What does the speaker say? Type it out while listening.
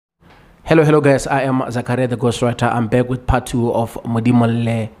Hello guys, I am Zakaria the Ghostwriter. I'm back with part 2 of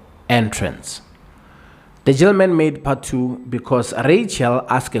Modimolle entrance. The gentleman made part 2 because Rachel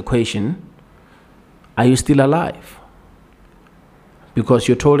asked a question: are you still alive? Because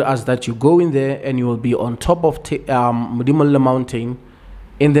you told us that you go in there and you will be on top of Modimolle mountain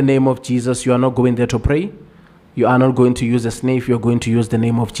in the name of Jesus. You are not going there to pray. You are not going to use a snake. You are going to use the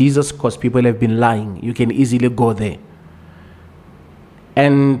name of Jesus, because people have been lying. You can easily go there.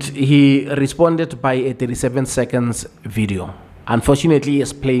 And he responded by a 37 seconds video. Unfortunately, he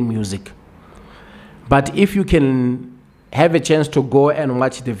is playing music. But if you can have a chance to go and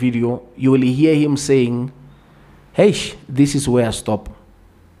watch the video, you will hear him saying, hey, this is where I stop.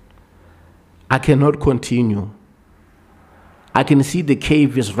 I cannot continue. I can see the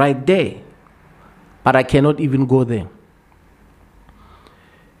cave is right there, but I cannot even go there.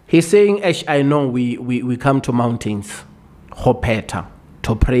 He's saying, I know we come to mountains, Hopeta,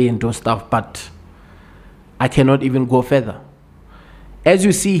 to pray and do stuff, but I cannot even go further. As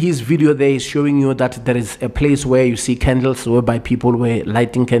you see, his video there is showing you that there is a place where you see candles, whereby people were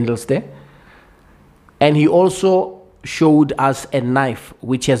lighting candles there. And he also showed us a knife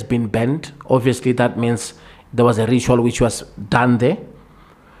which has been bent. Obviously, that means there was a ritual which was done there.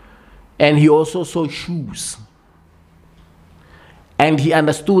 And he also saw shoes. And he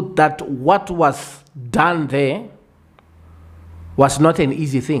understood that what was done there was not an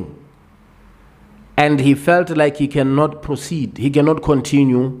easy thing. And he felt like he cannot proceed. He cannot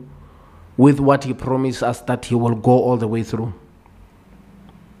continue with what he promised us that he will go all the way through.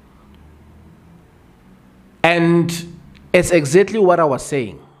 And it's exactly what I was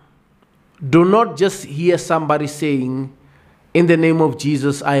saying. Do not just hear somebody saying, in the name of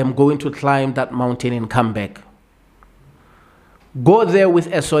Jesus, I am going to climb that mountain and come back. Go there with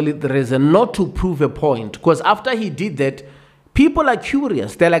a solid reason, not to prove a point. Because after he did that, people are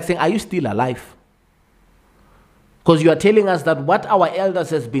curious. They're like saying, are you still alive? Because you are telling us that what our elders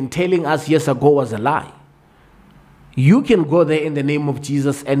has been telling us years ago was a lie. You can go there in the name of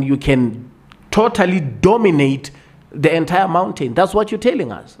Jesus and you can totally dominate the entire mountain. That's what you're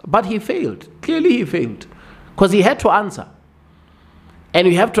telling us. But he failed. Clearly he failed. Because he had to answer. And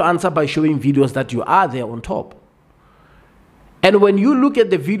you have to answer by showing videos that you are there on top. And when you look at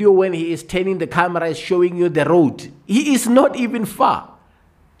the video when he is turning the camera, is showing you the road, he is not even far.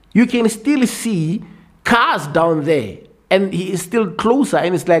 You can still see cars down there. And he is still closer.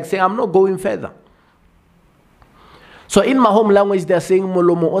 And it's like saying, I'm not going further. So in my home language, they're saying,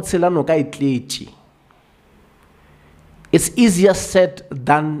 Molomo otselano ka itlechi. It's easier said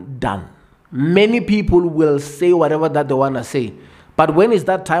than done. Many people will say whatever that they want to say. But when is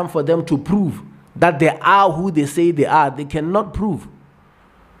that time for them to prove that they are who they say they are? They cannot prove.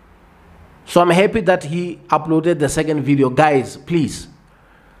 So I'm happy that he uploaded the second video. Guys, please,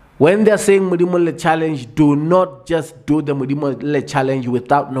 when they're saying Modimolle challenge, do not just do the Modimolle challenge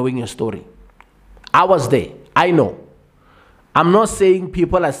without knowing your story. I was there. I know. I'm not saying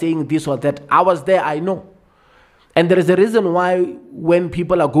people are saying this or that. I was there. I know. And there is a reason why when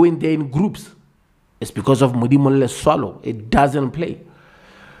people are going there in groups, it's because of Modimolle swallow. It doesn't play.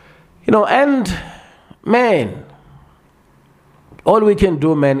 You know, and man, all we can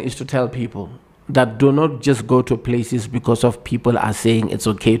do, man, is to tell people that do not just go to places because of people are saying it's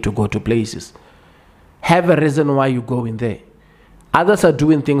okay to go to places. Have a reason why you go in there. Others are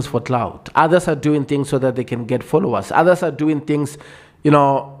doing things for clout. Others are doing things so that they can get followers. Others are doing things, you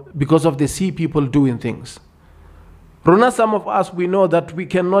know, because of they see people doing things. Rona, some of us, we know that we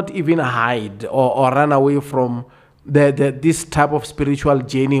cannot even hide or run away from this type of spiritual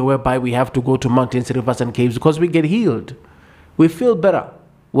journey whereby we have to go to mountains, rivers, and caves, because we get healed. We feel better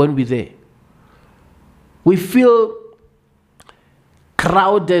when we're there. We feel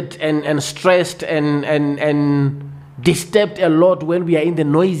crowded and stressed and disturbed a lot when we are in the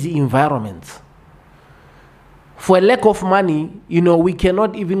noisy environments. For a lack of money, you know, we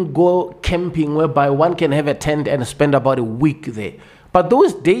cannot even go camping whereby one can have a tent and spend about a week there. But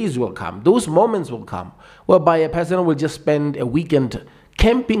those days will come, those moments will come, whereby a person will just spend a weekend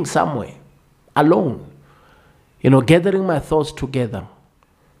camping somewhere, alone. You know, gathering my thoughts together,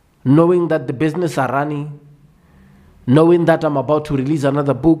 knowing that the business are running, knowing that I'm about to release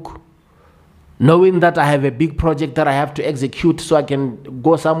another book, knowing that I have a big project that I have to execute so I can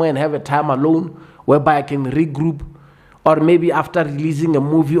go somewhere and have a time alone, whereby I can regroup, or maybe after releasing a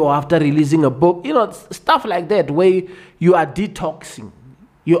movie or after releasing a book, you know, stuff like that, where you are detoxing,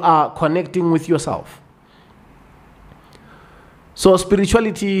 you are connecting with yourself. So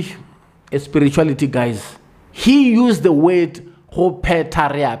spirituality is spirituality, guys. He used the word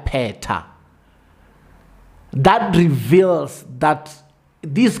hopetaria peta. That reveals that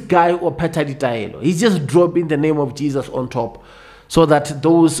this guy or Petaditaelo, he's just dropping the name of Jesus on top so that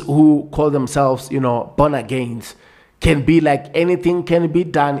those who call themselves, born agains can be like anything can be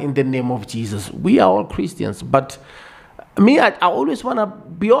done in the name of Jesus. We are all Christians, but I always want to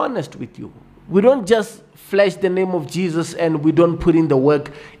be honest with you. We don't just flash the name of Jesus and we don't put in the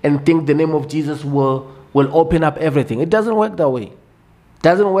work and think the name of Jesus will open up everything. It doesn't work that way. It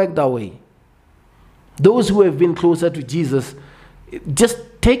doesn't work that way. Those who have been closer to Jesus, just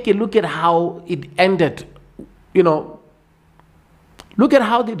take a look at how it ended. Look at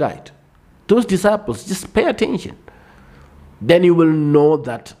how they died. Those disciples, just pay attention. Then you will know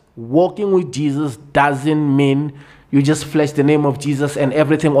that walking with Jesus doesn't mean you just flash the name of Jesus and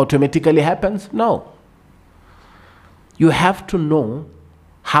everything automatically happens. No. You have to know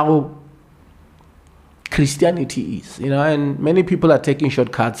how Christianity is, and many people are taking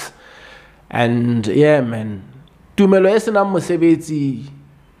shortcuts. And yeah, man, it's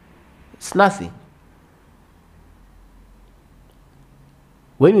nothing.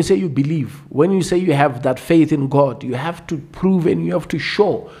 When you say you believe, when you say you have that faith in God, you have to prove and you have to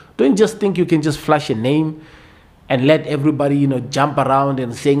show. Don't just think you can just flash a name and let everybody, jump around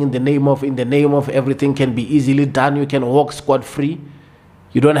and saying in the name of everything can be easily done. You can walk scot free.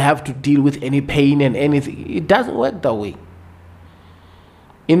 You don't have to deal with any pain and anything. It doesn't work that way.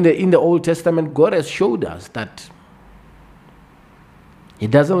 In the Old Testament, God has showed us that He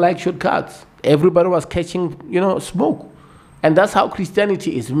doesn't like shortcuts. Everybody was catching, smoke. And that's how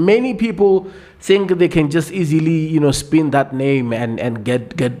Christianity is. Many people think they can just easily, spin that name and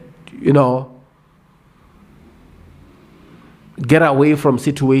get away from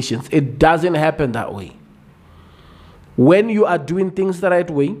situations. It doesn't happen that way. When you are doing things the right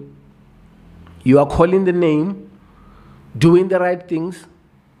way, you are calling the name, doing the right things,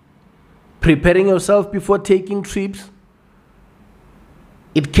 preparing yourself before taking trips,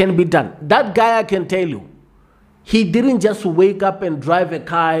 it can be done. That guy, I can tell you, he didn't just wake up and drive a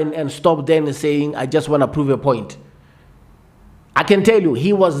car and stop there and saying, I just want to prove a point. I can tell you,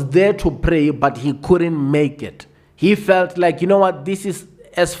 he was there to pray, but he couldn't make it. He felt like, this is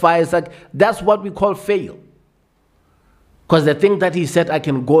as far as that. That's what we call fail. Because the thing that he said, I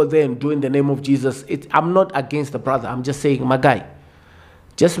can go there and do in the name of Jesus, I'm not against the brother. I'm just saying, my guy,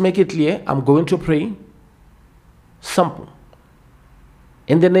 just make it clear, I'm going to pray. Simple.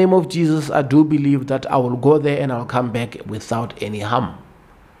 In the name of Jesus, I do believe that I will go there and I'll come back without any harm.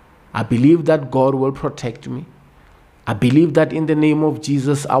 I believe that God will protect me. I believe that in the name of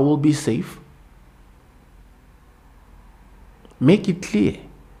Jesus, I will be safe. Make it clear.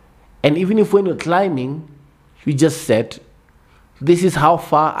 And even if when you're climbing, you just said, this is how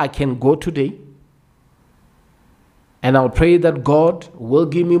far I can go today. And I'll pray that God will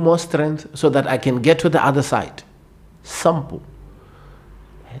give me more strength so that I can get to the other side. Simple.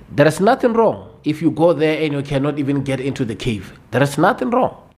 There is nothing wrong if you go there and you cannot even get into the cave. There is nothing wrong.